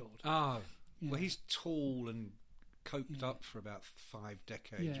 thank God. Oh, well, he's tall and coped up for about 5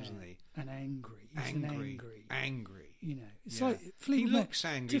 decades, wasn't he? And angry. Angry. It's like Fleetwood Mac. He looks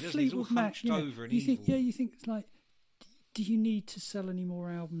angry, doesn't he? He's all hunched over and evil. You think it's like, do you need to sell any more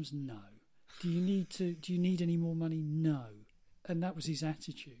albums? No. Do you need any more money? No. And that was his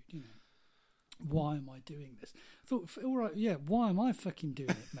attitude, Why am I doing this? I thought, all right, why am I fucking doing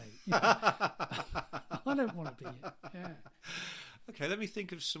it, mate? I don't want to be it. Yeah. Okay, let me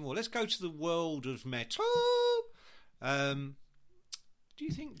think of some more. Let's go to the world of metal. Do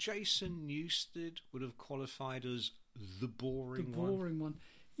you think Jason Newsted would have qualified as the boring one? The boring one.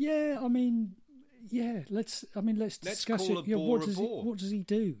 Yeah, I mean, let's discuss it. What does he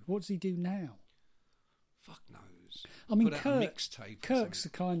do? What does he do now? Fuck knows. I mean, Put out a mixtape. Kirk's a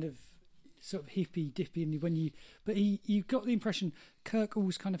kind of sort of hippy dippy, and you got the impression Kirk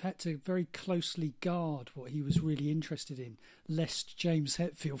always kind of had to very closely guard what he was really interested in, lest James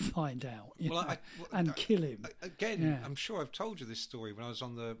Hetfield find out and kill him. Again, I'm sure I've told you this story when I was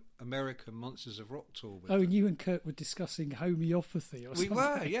on the American Monsters of Rock tour. And you and Kirk were discussing homeopathy or something.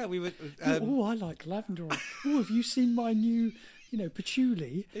 We were. I like lavender oil. Oh, have you seen my new...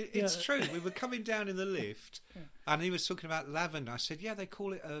 patchouli. It's true. We were coming down in the lift, and he was talking about lavender. I said, "Yeah, they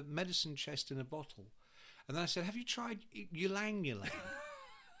call it a medicine chest in a bottle." And then I said, "Have you tried ylang ylang?"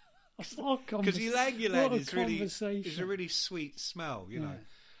 Because ylang ylang is a really sweet smell, And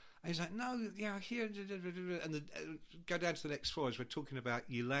he's like, "No, yeah, here." And go down to the next floor as we're talking about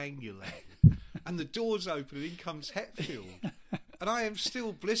ylang ylang, and the doors open and in comes Hetfield. And I am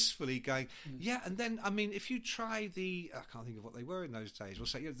still blissfully going, and then, I mean, if you try I can't think of what they were in those days, we'll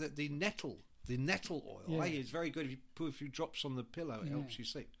say the nettle oil, it's very good. If you put a few drops on the pillow, it helps you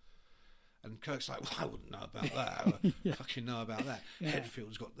sleep. And Kirk's like, well, I wouldn't know about that. I fucking know about that.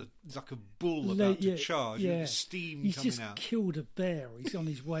 Hetfield's got it's like a bull about to charge, the steam He's coming out. He's just killed a bear. He's on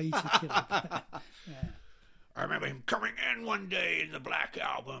his way to kill a bear. I remember him coming in one day in the Black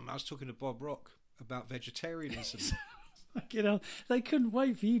Album. I was talking to Bob Rock about vegetarianism. They couldn't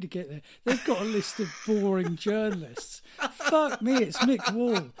wait for you to get there. They've got a list of boring journalists. Fuck me, it's Mick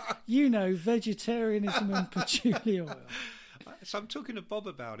Wall. Vegetarianism and patchouli oil. So I'm talking to Bob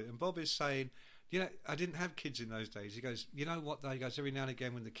about it, and Bob is saying, I didn't have kids in those days. He goes, you know what though? He goes, every now and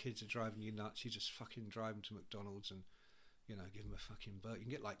again when the kids are driving you nuts, you just fucking drive them to McDonald's and, give them a fucking burger. You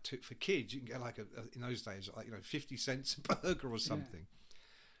can get like for kids, you can get like in those days, like 50 cents a burger or something.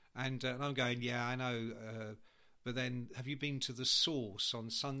 Yeah. And I'm going, yeah, I know. But then, have you been to the Source on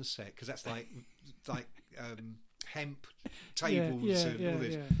Sunset? Because that's like hemp tables and all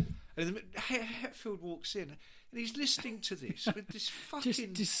this. Yeah. And then Hetfield walks in, and he's listening to this with this fucking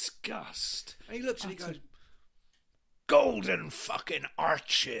just disgust. And he looks and he goes, "Golden fucking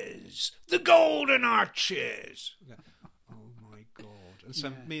arches, the golden arches." Oh my god! And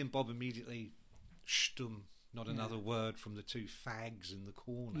so me and Bob immediately stumm. Not another word from the two fags in the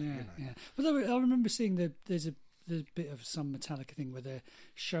corner. Yeah. But I remember seeing there's a bit of some Metallica thing where they're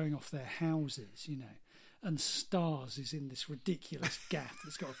showing off their houses, and Stars is in this ridiculous gaff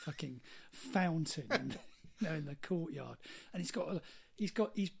that's got a fucking fountain, in the courtyard, and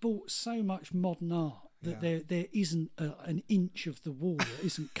he's bought so much modern art that there isn't an inch of the wall that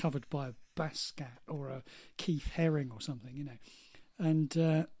isn't covered by a Basquiat or a Keith Haring or something,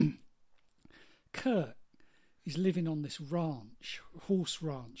 and Kurt. He's living on this horse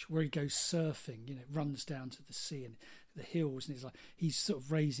ranch, where he goes surfing. It runs down to the sea and the hills, and he's sort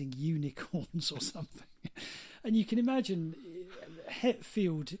of raising unicorns or something. And you can imagine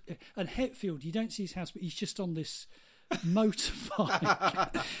Hetfield. And Hetfield, you don't see his house, but he's just on this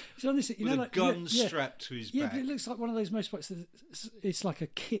motorbike. He's on this, with a gun strapped to his back. Yeah, but it looks like one of those motorbikes. It's like a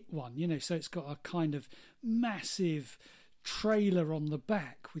kit one, so it's got a kind of massive trailer on the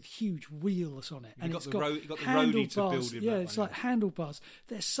back with huge wheels on it, and it's got the roadie to build him. Yeah, it's like handlebars.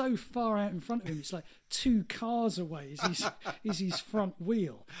 They're so far out in front of him. It's like 2 cars away is his front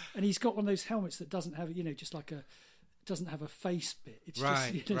wheel, and he's got one of those helmets that doesn't have doesn't have a face bit. It's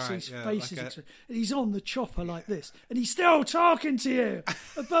right, just so his face is like and he's on the chopper like this, and he's still talking to you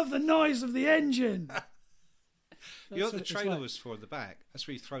above the noise of the engine. You know what the trailer was for in the back? That's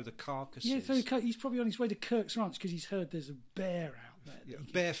where you throw the carcasses. Yeah, he's probably on his way to Kirk's Ranch because he's heard there's a bear out there. Yeah,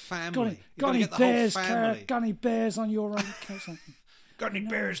 bear family. Got any bears, Kirk? Got any bears on your own? Got any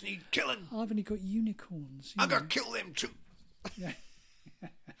bears need killing? I've only got unicorns. I got to kill them too. Yeah.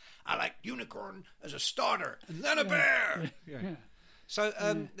 I like unicorn as a starter, and then a bear. Yeah. So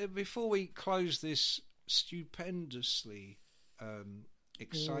before we close this stupendously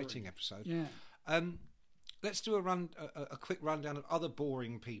exciting episode, let's do a quick rundown of other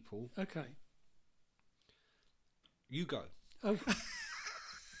boring people. Okay. You go. Oh.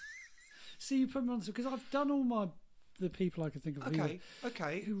 See, you put me on because I've done all the people I could think of.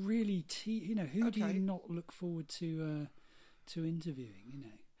 Okay. Who really who do you not look forward to interviewing?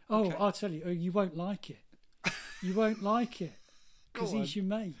 Oh, I'll tell you. Oh, you won't like it. You won't like it because he's your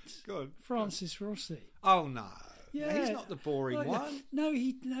mate. Go on. Francis Rossi. Oh no. Yeah, he's not the boring one. No,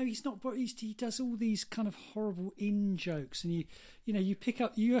 he's not. But he does all these kind of horrible in jokes, and you pick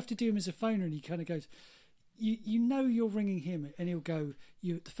up. You have to do him as a phoner, and he kind of goes. You're ringing him, and he'll go.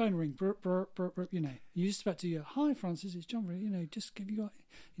 The phone ring. Brr, brr, brr, brr, you're just about to. Hi, Francis. It's John. Just have you got.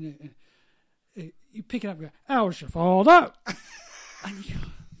 You pick it up. And go. How's your father? And you go,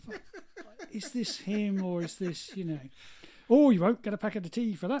 is this him or is this? Oh, you won't get a packet of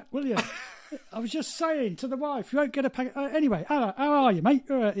tea for that, will you? I was just saying to the wife, you won't get a packet. Anyway, how are you, mate?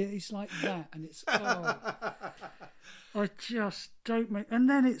 It's like that, and it's. I just don't make. And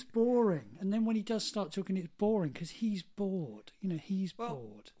then it's boring. And then when he does start talking, it's boring because he's bored. He's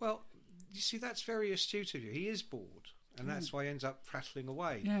bored. Well, you see, that's very astute of you. He is bored, and that's why he ends up prattling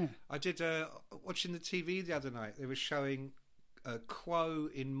away. Yeah. I did watching the TV the other night. They were showing Quo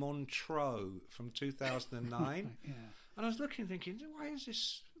in Montreux from 2009. Yeah. And I was looking, thinking, why is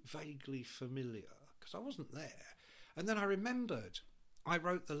this vaguely familiar? Because I wasn't there. And then I remembered I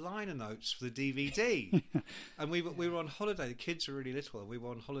wrote the liner notes for the DVD. And we were on holiday. The kids were really little. And we were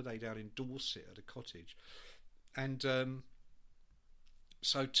on holiday down in Dorset at a cottage. And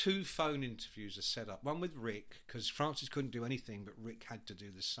so 2 phone interviews are set up. One with Rick, because Francis couldn't do anything, but Rick had to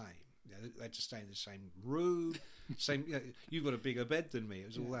do the same. They had to stay in the same room. You've got a bigger bed than me. It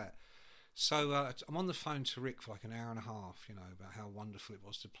was all that. So I'm on the phone to Rick for like an hour and a half, about how wonderful it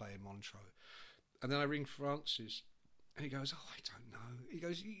was to play in Montreux. And then I ring Francis, and he goes, "Oh, I don't know." He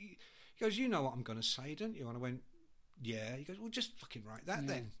goes, "You know what I'm going to say, don't you?" And I went, "Yeah." He goes, "Well, just fucking write that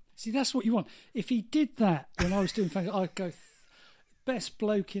then." See, that's what you want. If he did that when I was doing things, I'd go, "Best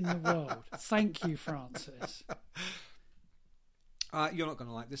bloke in the world. Thank you, Francis." You're not going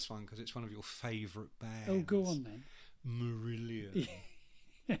to like this one because it's one of your favourite bands. Oh, go on then. Marillion.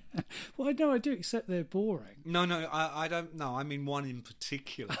 Well, I know I do, except they're boring. No, I don't know. I mean one in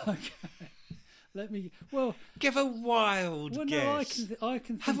particular. Okay. Let me. Well, give a wild guess. No, I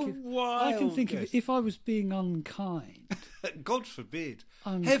can think Have a wild I can think guess. of if I was being unkind. God forbid.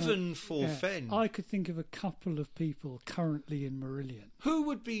 Unkind, Heaven forfend. I could think of a couple of people currently in Marillion. Who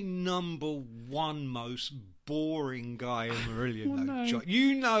would be number one most boring guy in Marillion? Well, though, no. John?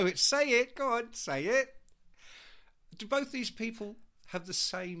 You know it. Say it. Go on, say it. Do both these people have the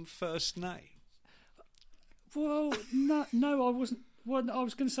same first name? Well, no, I wasn't. Well, I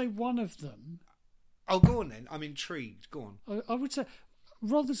was going to say one of them. Oh, go on then. I'm intrigued. Go on. I would say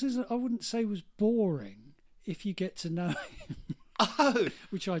Rothers. I wouldn't say was boring if you get to know him. Oh,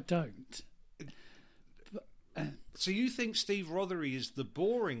 Which I don't. so you think Steve Rothery is the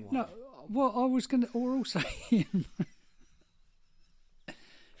boring one? No, well, I was going to, or also Ian.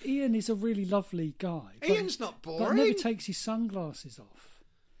 Ian is a really lovely guy. Ian's not boring. But never takes his sunglasses off.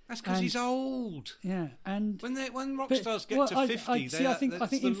 That's because he's old. Yeah, and When rock stars get to 50, I think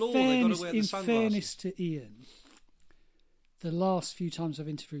that's in the law. They've got to wear the in sunglasses. fairness to Ian, the last few times I've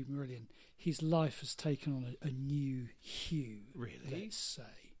interviewed Marillion, his life has taken on a new hue. Really? Let's say.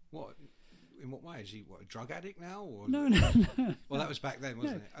 What? In what way? Is he a drug addict now? Or? No. Well, that was back then,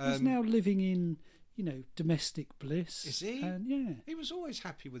 wasn't No, it? he's now living in, domestic bliss. Is he? And yeah. He was always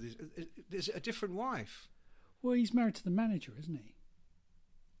happy with his. Is it a different wife? Well, he's married to the manager, isn't he?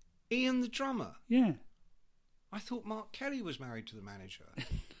 Ian the drummer. Yeah. I thought Mark Kelly was married to the manager.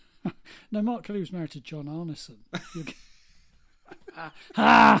 No, Mark Kelly was married to John Arneson. No,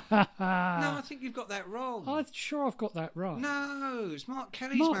 I think you've got that wrong. I'm sure I've got that right. No, it's Mark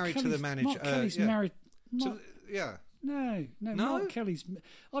Kelly's married to the manager. Mark Kelly's yeah. married. Yeah. No. No? Mark Kelly's.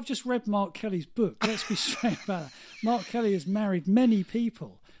 I've just read Mark Kelly's book. Let's be straight about that. Mark Kelly has married many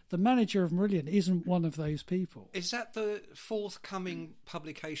people. The manager of Marillion isn't one of those people. Is that the forthcoming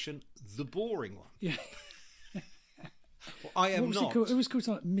publication, The Boring One? Yeah. Well, I am What was not. it called? It was called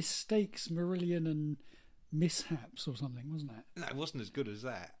something like Mistakes, Marillion and Mishaps or something, wasn't it? No, it wasn't as good as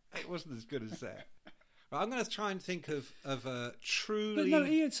that. It wasn't as good as that. Right, I'm going to try and think of a truly. But no,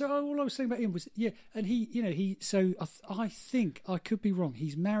 Ian. So all I was saying about Ian was, and he. So I think I could be wrong.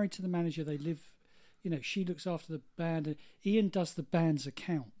 He's married to the manager. They live. She looks after the band. And Ian does the band's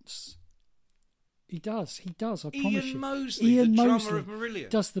accounts. He does. I promise you. Ian Mosley, the drummer of Marillion,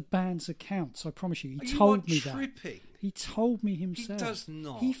 does the band's accounts. I promise you. He Are told you me tripping? that. He told me himself. He does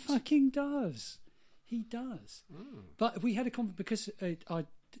not. He fucking does. He does. Oh. But we had a conversation because I'd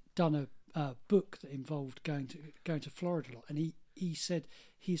done a book that involved going to Florida a lot, and he said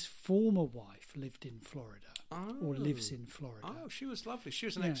his former wife lived in Florida or lives in Florida. Oh, she was lovely. She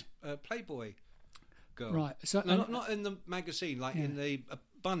was an ex Playboy girl, right? So no, not in the magazine, like in the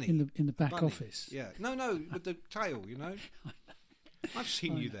bunny in the back bunny. office. Yeah, no, with the tail. I've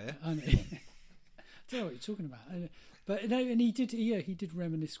seen you there. I know. I don't know what you're talking about. But no, and he did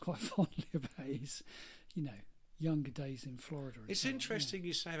reminisce quite fondly about his, younger days in Florida. It's interesting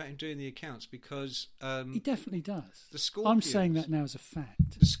you say about him doing the accounts because he definitely does. The Scorpions. I'm saying that now as a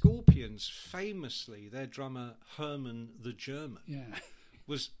fact. The Scorpions, famously, their drummer Herman the German,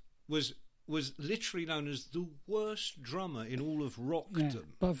 was literally known as the worst drummer in all of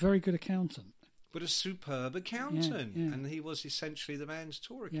rockdom, but a very good accountant. But a superb accountant, yeah. and he was essentially the band's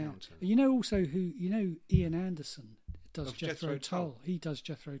tour accountant. Also who Ian Anderson does Jethro Tull. He does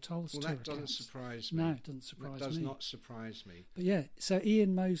Jethro Tull's tour that doesn't accounts. surprise me. No, it doesn't surprise me. That does not surprise me. But so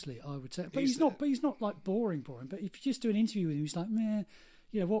Ian Mosley, I would say, but he's not like boring. But if you just do an interview with him, he's like, meh,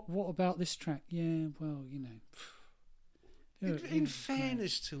 what about this track? Yeah, well, In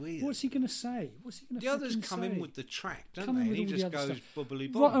fairness to Ian, what's he going to say? What's he going to? The others come say? in with the track, don't they? And he just goes bubbly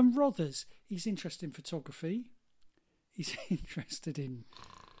stuff. bob. And Rothers, he's interested in photography. He's interested in,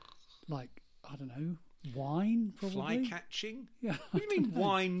 I don't know, wine, probably. Fly catching? Yeah. What do you mean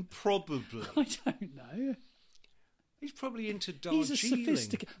wine, probably? I don't know. He's probably into Darjeeling. He's a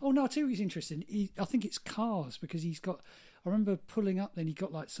sophisticated. Oh no, I tell you, he's interested in. I think it's cars because he's got. I remember pulling up. Then he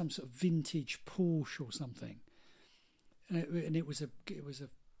got some sort of vintage Porsche or something, and it was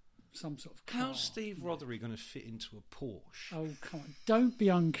some sort of car. How's Steve Rothery going to fit into a Porsche? Oh, come on! Don't be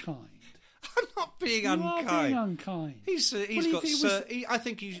unkind. I'm not being unkind. You are being unkind. I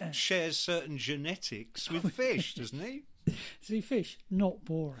think he shares certain genetics with fish, doesn't he? See, fish, not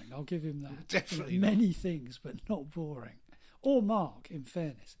boring. I'll give him that. Definitely many things, but not boring. Or Mark, in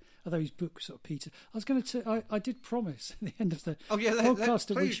fairness. Although his book sort of Peter. I was going to. I did promise at the end of the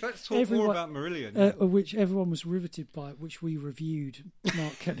podcast, let's talk more about Marillion. Which everyone was riveted by, which we reviewed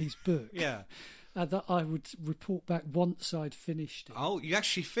Mark Kelly's book. Yeah. That I would report back once I'd finished it. Oh, you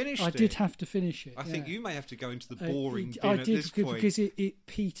actually finished it? I did have to finish it. I think you may have to go into the boring bin I at did, this point. because it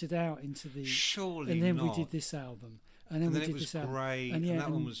petered out into the... Surely And then not. we did this album. And then we it did was this album. great, and, and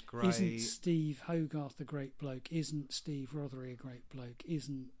that one was great. Isn't Steve Hogarth a great bloke? Isn't Steve Rothery a great bloke?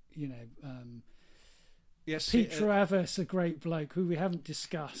 Isn't, yes, Pete Travis a great bloke who we haven't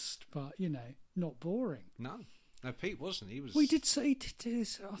discussed, but, not boring. No, Pete wasn't. He was. We did say, I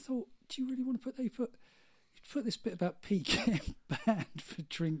thought, do you really want to put that? You put this bit about Pete getting banned for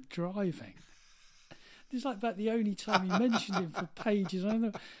drink driving. It's like about the only time you mentioned him for pages. I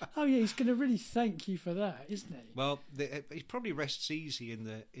know. Oh yeah, he's going to really thank you for that, isn't he? Well, he probably rests easy in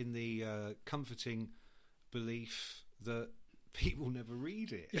the comforting belief that Pete will never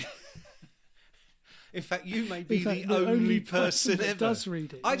read it. In fact, you may be the only person that ever does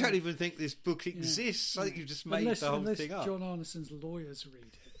read it. I don't even think this book exists. I think you've just made the whole thing up. John Arneson's lawyers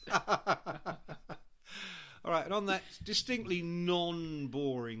read it. All right, and on that distinctly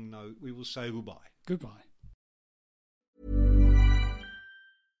non-boring note, we will say goodbye. Goodbye.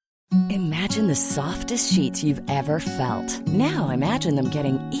 Imagine the softest sheets you've ever felt. Now imagine them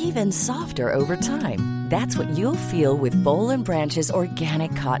getting even softer over time. That's what you'll feel with Boll & Branch's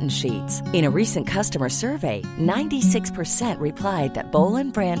organic cotton sheets. In a recent customer survey, 96% replied that Boll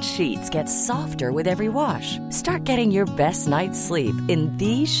 & Branch sheets get softer with every wash. Start getting your best night's sleep in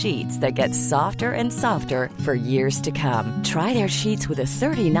these sheets that get softer and softer for years to come. Try their sheets with a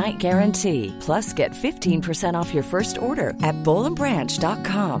 30-night guarantee. Plus, get 15% off your first order at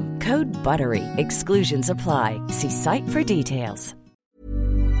bollandbranch.com. Code BUTTERY. Exclusions apply. See site for details.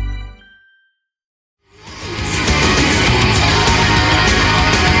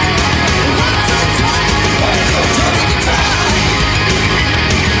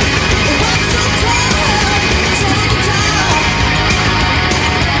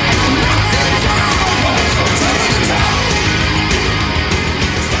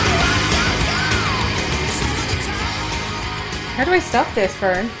 How do I stop this,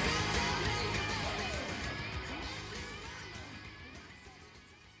 Fern?